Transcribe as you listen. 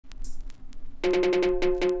Stilly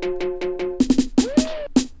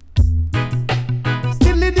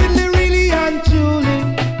dilly really and truly,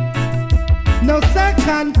 no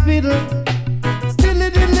second fiddle.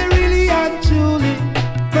 Stilly dilly really and truly,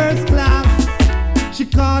 first class. She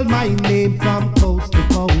called my name from coast to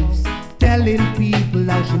coast, telling people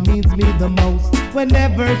how she means me the most.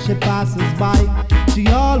 Whenever she passes by, she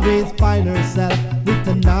always finds herself with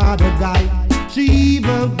another guy. She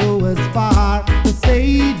even goes as far to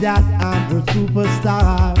say that I'm her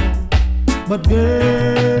superstar. But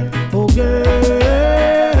girl, oh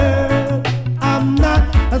girl, I'm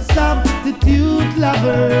not a substitute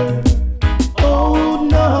lover. Oh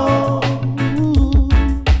no,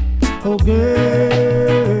 oh girl,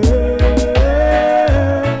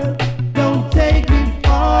 don't take me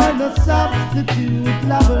for no substitute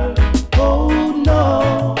lover. Oh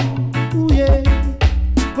no, yeah.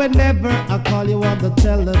 Whenever I call you on the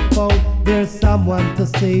telephone, there's someone to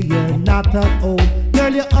say you're not at home.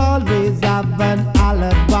 Girl, you always have an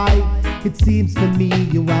alibi. It seems to me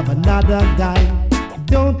you have another guy.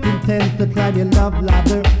 Don't intend to climb your love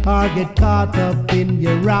ladder or get caught up in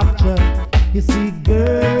your rapture. You see,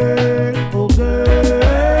 girl, oh girl,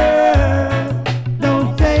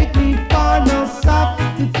 don't take me for no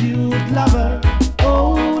substitute lover.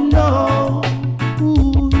 Oh no,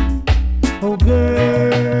 ooh, oh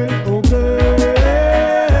girl, oh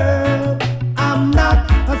girl, I'm not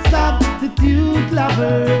a substitute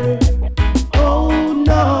lover. Oh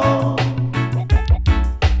no,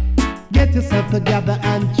 get yourself together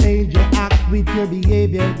and change your act. With your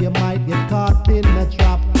behavior, you might get caught in a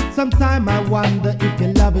trap. Sometimes I wonder if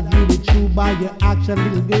your love is really true. By your action,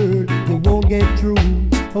 little girl, you won't get through.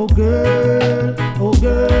 Oh girl,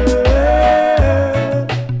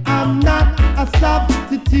 I'm not a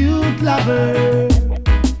substitute lover.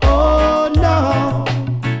 Oh no,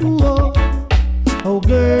 oh, oh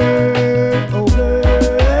girl,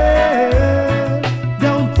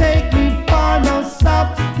 don't take me for no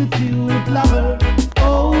substitute lover.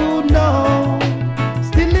 Oh no,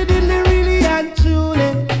 stilly dilly really and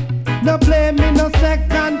truly, no play me no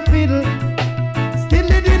second fiddle.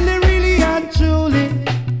 Stilly dilly really and truly,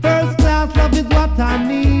 first class love is what I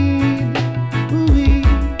need. Ooh-wee.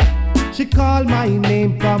 She called my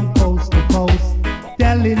name from coast to coast,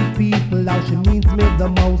 telling people how she means me the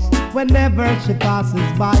most. Whenever she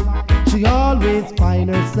passes by, she always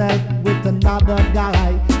finds herself with another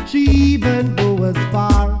guy. She even goes as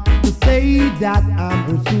far to say that I'm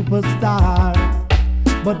her superstar.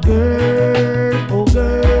 But girl, oh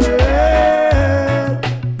girl,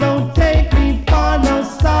 don't take me for no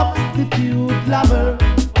substitute lover.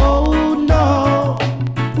 Oh no,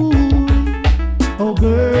 ooh, oh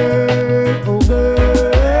girl,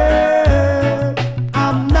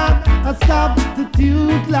 I'm not a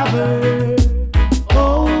substitute lover.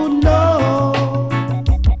 Oh no,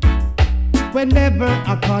 whenever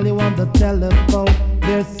I call you on the telephone,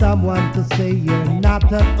 there's someone to say you're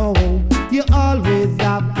not at home. You always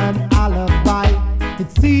have an alibi.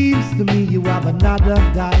 It seems to me you have another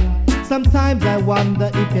guy. Sometimes I wonder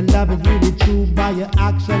if your love is really true. By your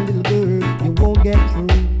action, little girl, you won't get through.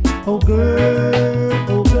 Oh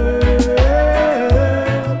girl,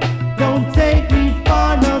 don't take me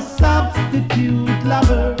for no substitute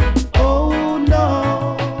lover. Oh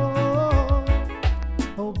no,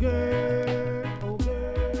 oh girl,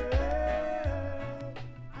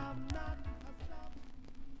 I'm not a